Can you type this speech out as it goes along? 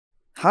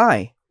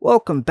Hi,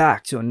 welcome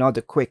back to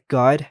another quick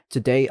guide.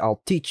 Today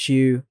I'll teach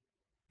you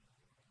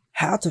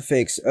how to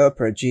fix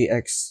Opera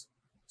GX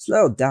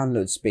slow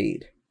download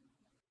speed.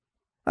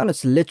 And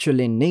it's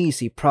literally an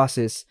easy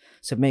process,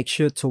 so make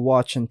sure to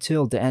watch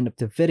until the end of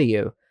the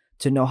video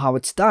to know how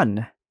it's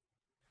done.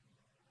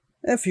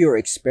 If you're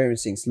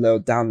experiencing slow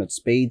download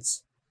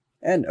speeds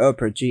in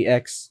Opera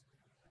GX,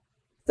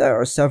 there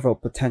are several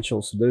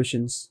potential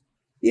solutions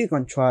you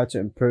can try to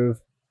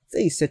improve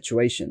the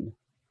situation.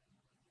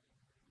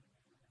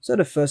 So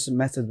the first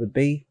method would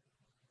be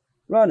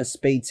run a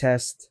speed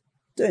test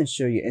to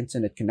ensure your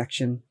internet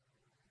connection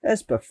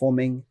is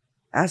performing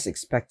as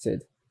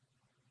expected.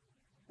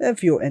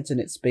 If your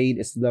internet speed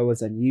is lower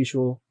than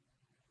usual,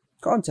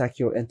 contact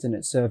your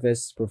internet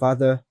service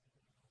provider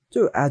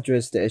to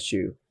address the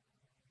issue.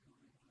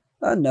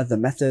 Another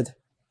method,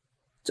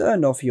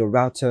 turn off your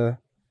router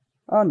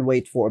and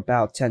wait for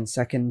about 10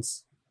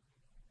 seconds.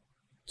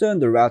 Turn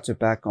the router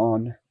back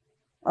on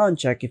and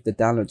check if the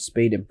download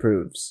speed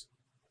improves.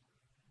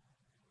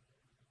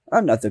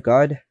 Another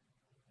guide,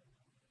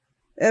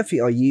 if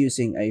you are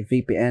using a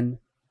VPN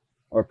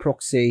or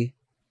proxy,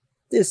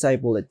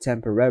 disable it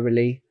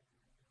temporarily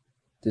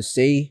to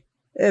see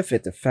if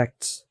it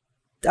affects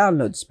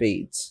download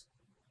speeds.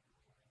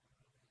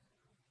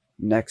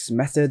 Next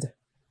method,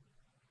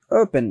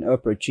 open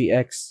Opera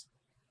GX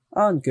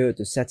and go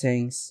to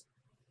Settings.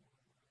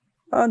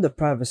 Under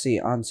Privacy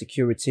and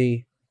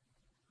Security,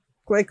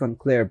 click on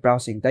Clear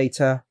Browsing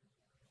Data,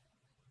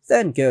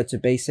 then go to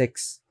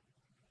Basics.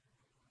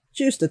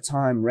 Choose the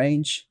time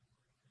range,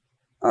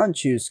 and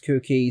choose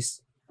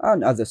cookies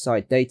and other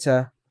site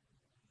data,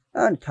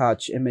 and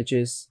cache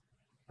images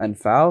and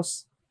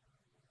files.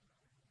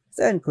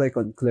 Then click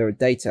on Clear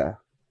Data.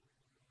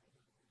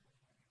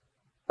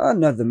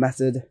 Another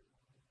method,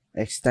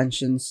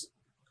 extensions,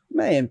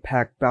 may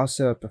impact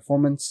browser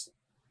performance.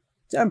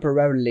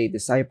 Temporarily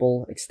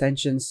disable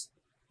extensions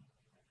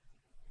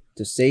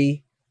to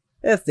see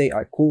if they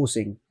are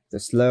causing the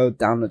slow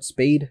download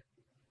speed.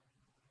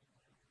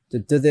 To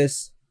do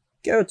this,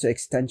 go to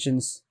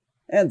Extensions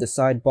and the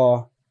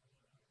sidebar,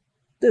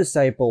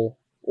 disable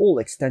all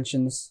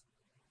extensions,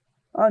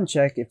 and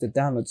check if the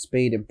download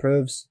speed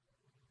improves.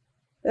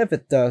 If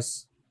it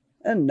does,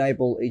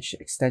 enable each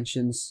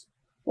extensions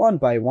one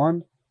by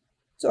one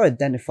to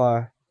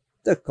identify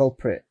the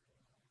culprit.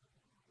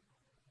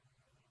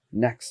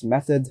 Next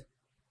method,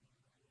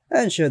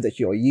 ensure that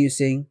you are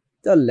using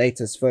the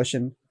latest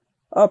version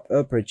of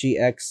Opera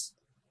GX.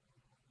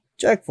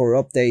 Check for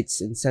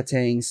updates in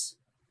Settings,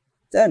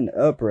 then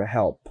Opera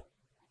Help.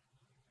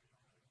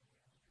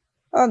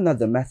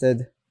 Another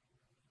method,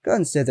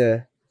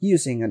 consider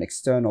using an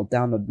external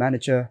download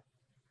manager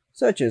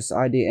such as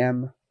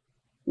IDM,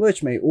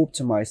 which may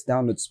optimize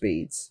download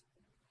speeds.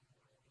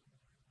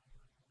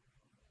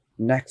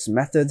 Next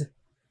method,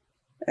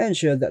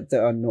 ensure that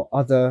there are no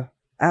other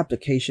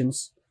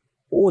applications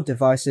or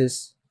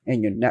devices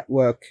in your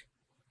network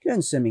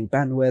consuming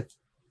bandwidth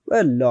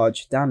with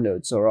large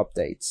downloads or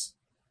updates.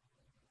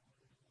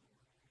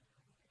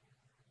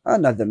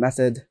 Another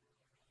method,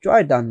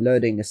 try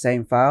downloading the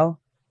same file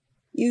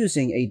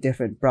using a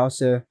different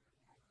browser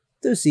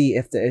to see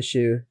if the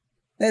issue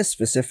is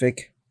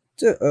specific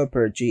to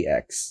Opera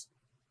GX.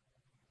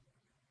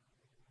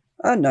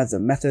 Another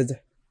method,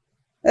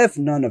 if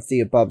none of the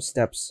above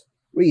steps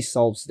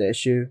resolves the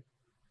issue,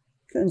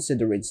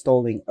 consider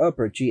installing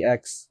Opera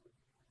GX.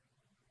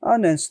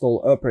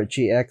 Uninstall Opera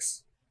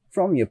GX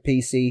from your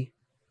PC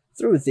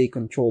through the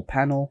control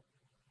panel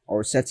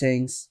or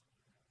settings,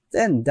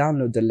 then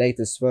download the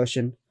latest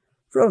version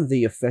from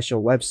the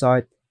official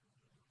website.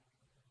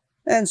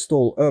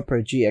 Install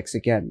Opera GX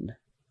again.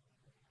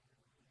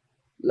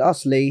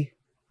 Lastly,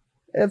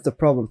 if the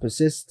problem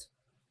persists,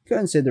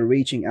 consider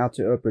reaching out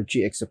to Opera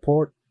GX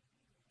support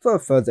for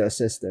further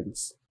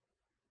assistance.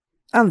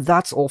 And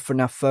that's all for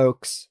now,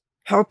 folks.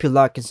 Hope you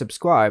like and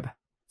subscribe.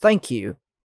 Thank you.